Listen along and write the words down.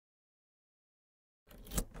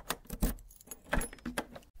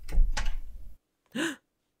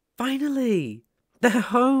Finally! They're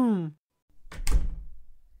home!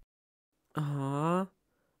 Aww,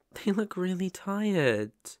 they look really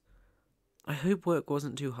tired. I hope work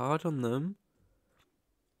wasn't too hard on them.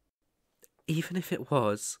 Even if it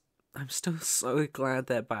was, I'm still so glad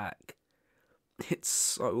they're back. It's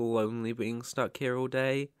so lonely being stuck here all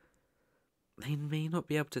day. They may not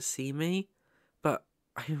be able to see me, but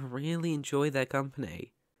I really enjoy their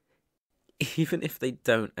company. Even if they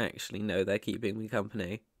don't actually know they're keeping me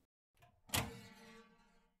company.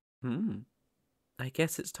 I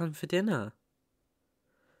guess it's time for dinner.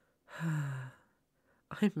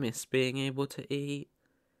 I miss being able to eat.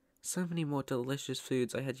 So many more delicious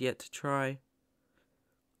foods I had yet to try.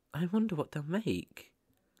 I wonder what they'll make.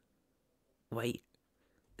 Wait,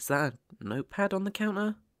 is that a notepad on the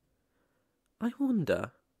counter? I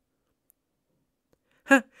wonder.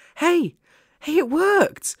 Hey! Hey, it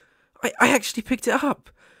worked! I actually picked it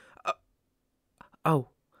up! Oh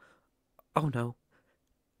no.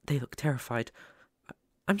 They look terrified.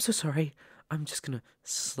 I'm so sorry. I'm just gonna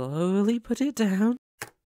slowly put it down.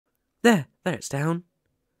 There it's down.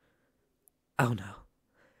 Oh no.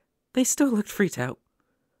 They still looked freaked out.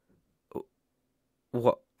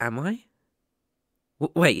 What am I?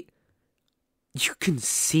 Wait. You can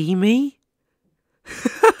see me?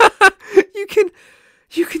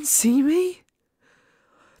 You can see me?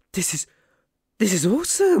 This is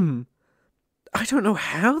awesome. I don't know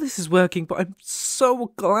how this is working, but I'm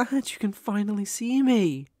so glad you can finally see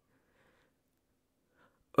me.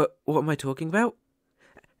 What am I talking about?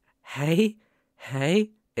 Hey,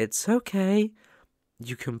 it's okay.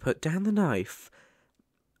 You can put down the knife.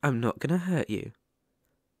 I'm not gonna hurt you.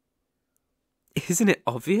 Isn't it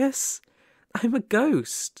obvious? I'm a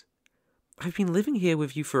ghost. I've been living here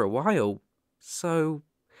with you for a while, so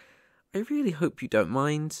I really hope you don't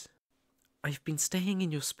mind. I've been staying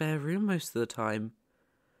in your spare room most of the time.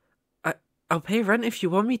 I'll pay rent if you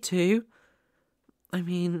want me to. I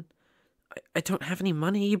mean, I don't have any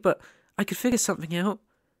money, but I could figure something out.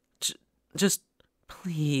 Just,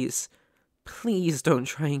 please don't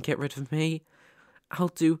try and get rid of me. I'll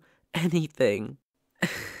do anything.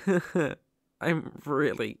 I'm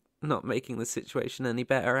really not making the situation any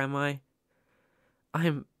better, am I?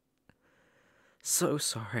 I'm so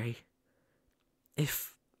sorry.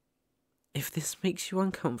 If this makes you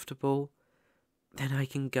uncomfortable, then I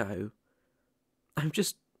can go. I'm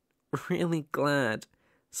just really glad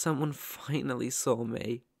someone finally saw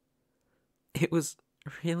me. It was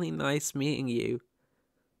really nice meeting you.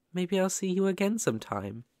 Maybe I'll see you again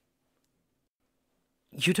sometime.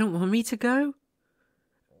 You don't want me to go?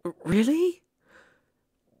 Really?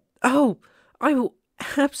 Oh, I will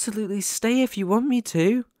absolutely stay if you want me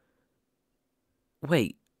to.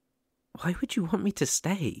 Wait, why would you want me to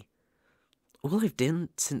stay? All I've done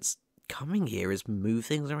since coming here is move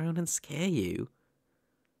things around and scare you.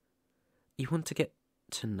 You want to get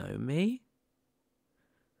to know me?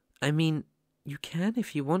 I mean, you can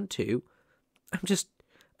if you want to. I'm just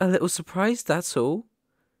a little surprised, that's all.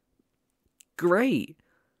 Great.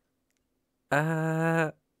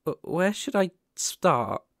 Where should I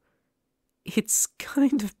start? It's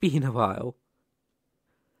kind of been a while.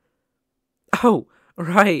 Oh,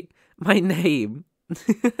 right, my name.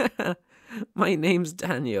 My name's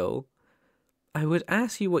Daniel. I would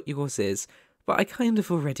ask you what yours is, but I kind of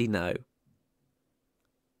already know.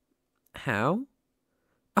 How?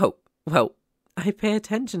 Oh, well, I pay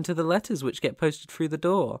attention to the letters which get posted through the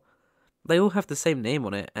door. They all have the same name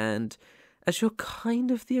on it, and as you're kind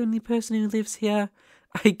of the only person who lives here,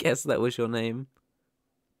 I guess that was your name.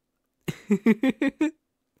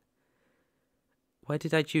 Why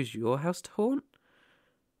did I choose your house to haunt?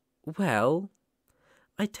 Well,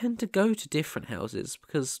 I tend to go to different houses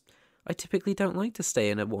because I typically don't like to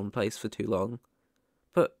stay in one place for too long.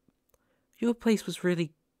 But your place was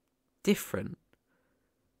really different.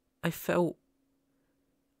 I felt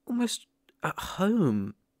almost at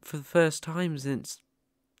home for the first time since,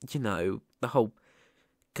 the whole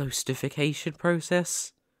ghostification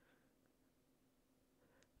process.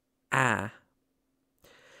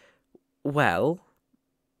 Well,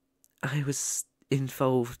 I was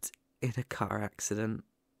involved in a car accident.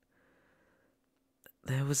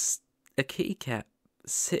 There was a kitty cat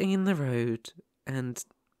sitting in the road and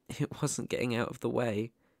it wasn't getting out of the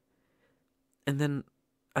way. And then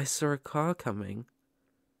I saw a car coming.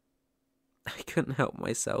 I couldn't help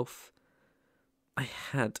myself. I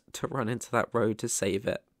had to run into that road to save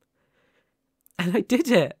it. And I did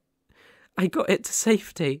it! I got it to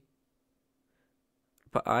safety.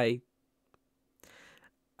 But I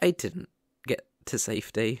didn't get to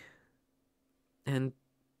safety. And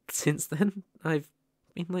since then, I've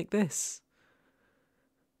been like this.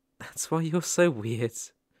 That's why you're so weird.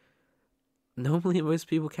 Normally most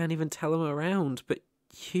people can't even tell I'm around, but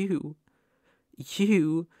you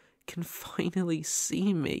can finally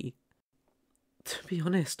see me. To be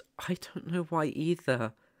honest, I don't know why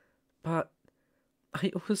either, but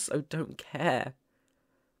I also don't care.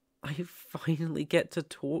 I finally get to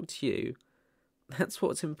talk to you. That's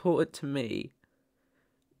what's important to me.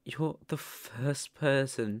 You're the first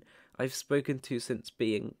person I've spoken to since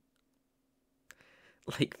being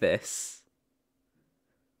like this.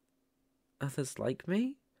 Others like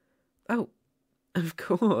me? Oh, of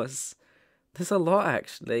course. There's a lot,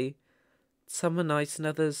 actually. Some are nice and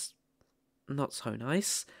others not so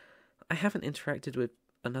nice. I haven't interacted with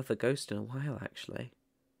another ghost in a while, actually.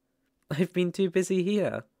 I've been too busy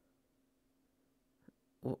here.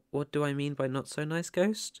 What do I mean by not so nice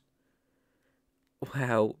ghost?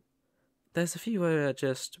 Well, there's a few who are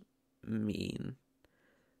just mean.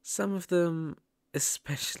 Some of them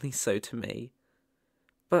especially so to me.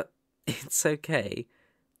 But it's okay.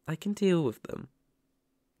 I can deal with them.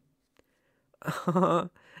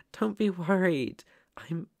 Don't be worried.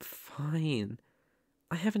 I'm fine.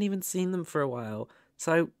 I haven't even seen them for a while,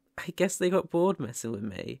 so I guess they got bored messing with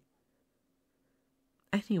me.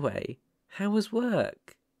 Anyway, how was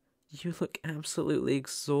work? You look absolutely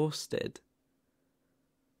exhausted.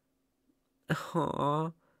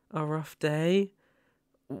 A rough day?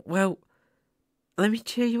 Well, let me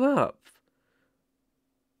cheer you up.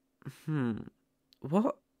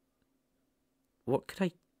 What could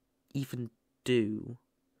I even do?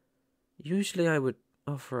 Usually I would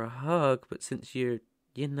offer a hug, but since you're,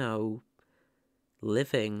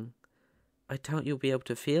 living, I doubt you'll be able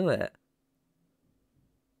to feel it.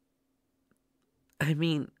 I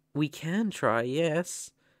mean, we can try,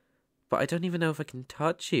 yes, but I don't even know if I can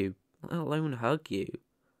touch you, let alone hug you.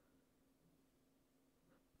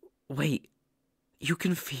 Wait, you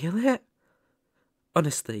can feel it?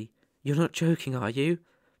 Honestly, you're not joking, are you?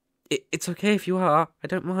 It's okay if you are, I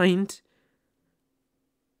don't mind.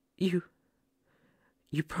 You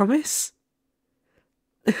promise?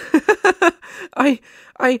 I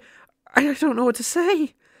don't know what to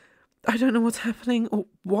say. I don't know what's happening or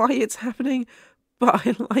why it's happening, but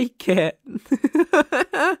I like it.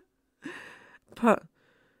 But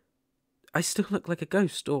I still look like a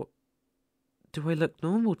ghost, or do I look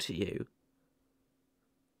normal to you?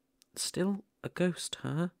 Still a ghost,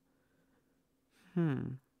 huh?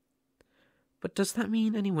 But does that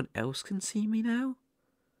mean anyone else can see me now?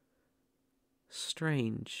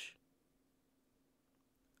 Strange.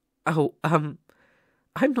 Oh, I'm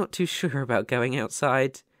not too sure about going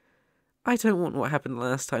outside. I don't want what happened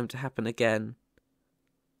last time to happen again.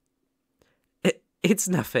 It's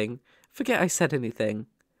nothing. Forget I said anything.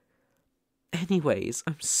 Anyways,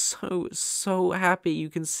 I'm so happy you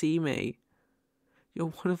can see me. You're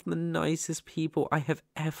one of the nicest people I have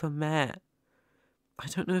ever met. I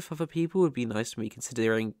don't know if other people would be nice to me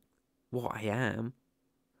considering what I am.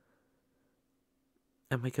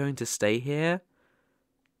 Am I going to stay here?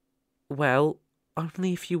 Well,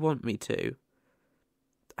 only if you want me to.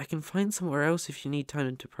 I can find somewhere else if you need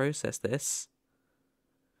time to process this.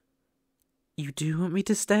 You do want me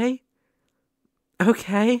to stay?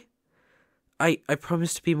 Okay. I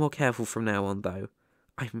promise to be more careful from now on, though.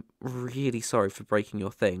 I'm really sorry for breaking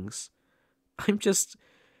your things. I'm just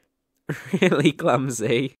really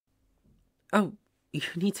clumsy. Oh, you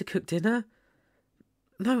need to cook dinner?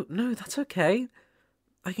 No, that's okay.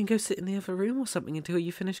 I can go sit in the other room or something until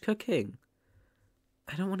you finish cooking.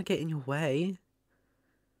 I don't want to get in your way.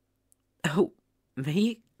 Oh,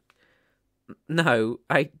 me? No,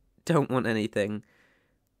 I don't want anything.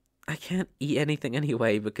 I can't eat anything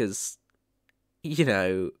anyway because,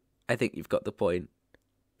 I think you've got the point.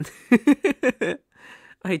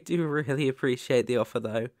 I do really appreciate the offer,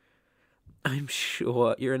 though. I'm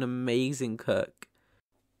sure you're an amazing cook.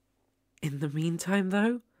 In the meantime,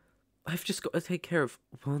 though, I've just got to take care of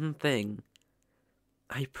one thing.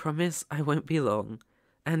 I promise I won't be long,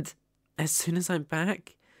 and as soon as I'm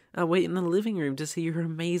back, I'll wait in the living room to see your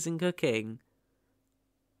amazing cooking.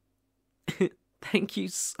 Thank you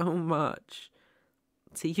so much.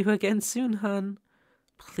 See you again soon, hun.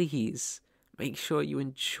 Please, make sure you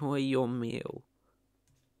enjoy your meal.